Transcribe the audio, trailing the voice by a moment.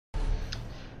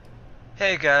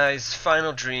Hey guys,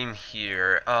 Final Dream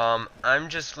here. I'm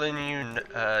just letting you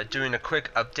doing a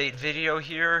quick update video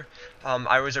here.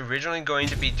 I was originally going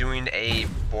to be doing a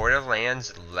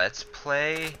Borderlands Let's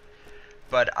Play,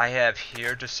 but I have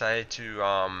here decided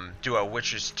to do a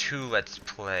Witcher 2 Let's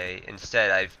Play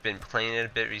instead. I've been playing it a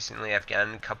bit recently. I've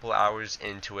gotten a couple hours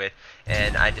into it,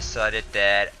 and I decided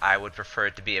that I would prefer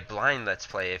it to be a blind Let's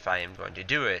Play if I am going to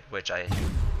do it, which I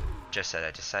just said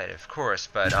I decided, of course,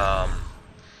 but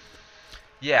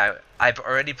yeah, I've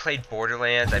already played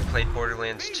Borderlands. I've played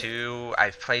Borderlands 2.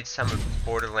 I've played some of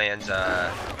Borderlands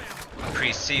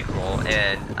pre-sequel,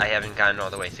 and I haven't gotten all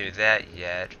the way through that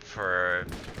yet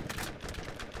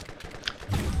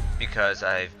because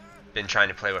I've been trying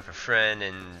to play with a friend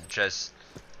and just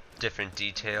different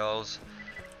details.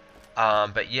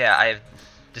 But yeah, I've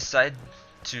decided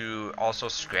to also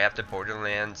scrap the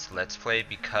Borderlands Let's Play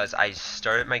because I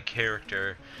started my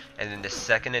character, and then the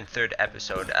second and third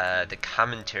episode, the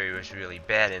commentary was really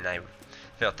bad, and I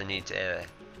felt the need to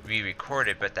re-record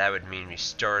it, but that would mean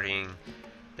restarting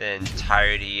the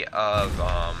entirety of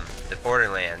the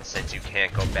Borderlands, since you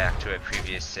can't go back to a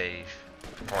previous save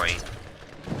point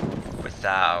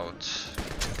without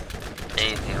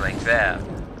anything like that,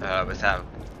 without,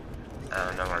 I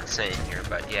don't know what I'm saying here,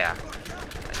 but yeah.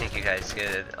 I think you guys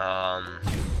get it.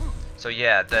 So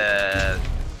yeah,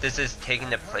 this is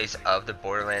taking the place of the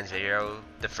Borderlands video,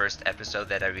 the first episode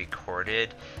that I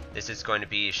recorded. This is going to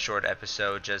be a short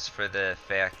episode just for the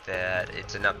fact that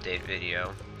it's an update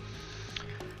video.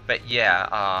 But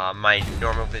yeah, my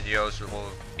normal videos will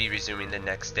be resuming the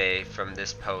next day from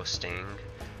this posting.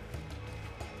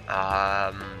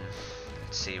 Let's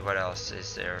see, what else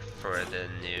is there for the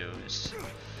news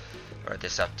or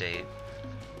this update?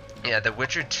 Yeah, The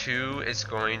Witcher 2 is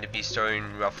going to be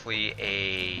starting roughly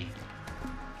a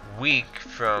week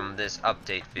from this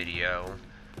update video.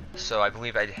 So I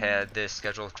believe I had this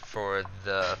scheduled for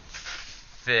the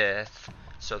 5th.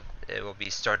 So it will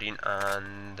be starting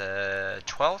on the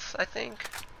 12th, I think,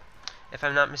 if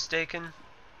I'm not mistaken.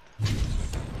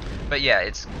 But yeah,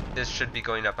 this should be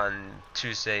going up on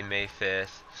Tuesday, May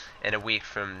 5th, and a week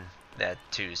from that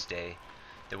Tuesday,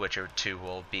 The Witcher 2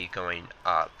 will be going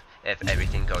up, if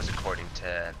everything goes according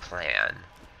to plan.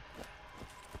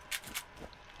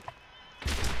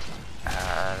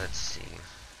 Let's see.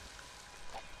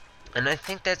 And I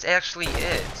think that's actually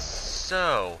it.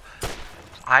 So,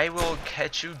 I will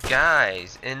catch you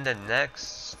guys in the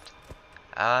next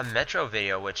Metro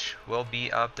video, which will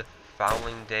be up the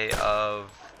following day of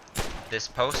this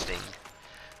posting.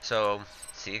 So,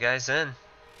 see you guys then.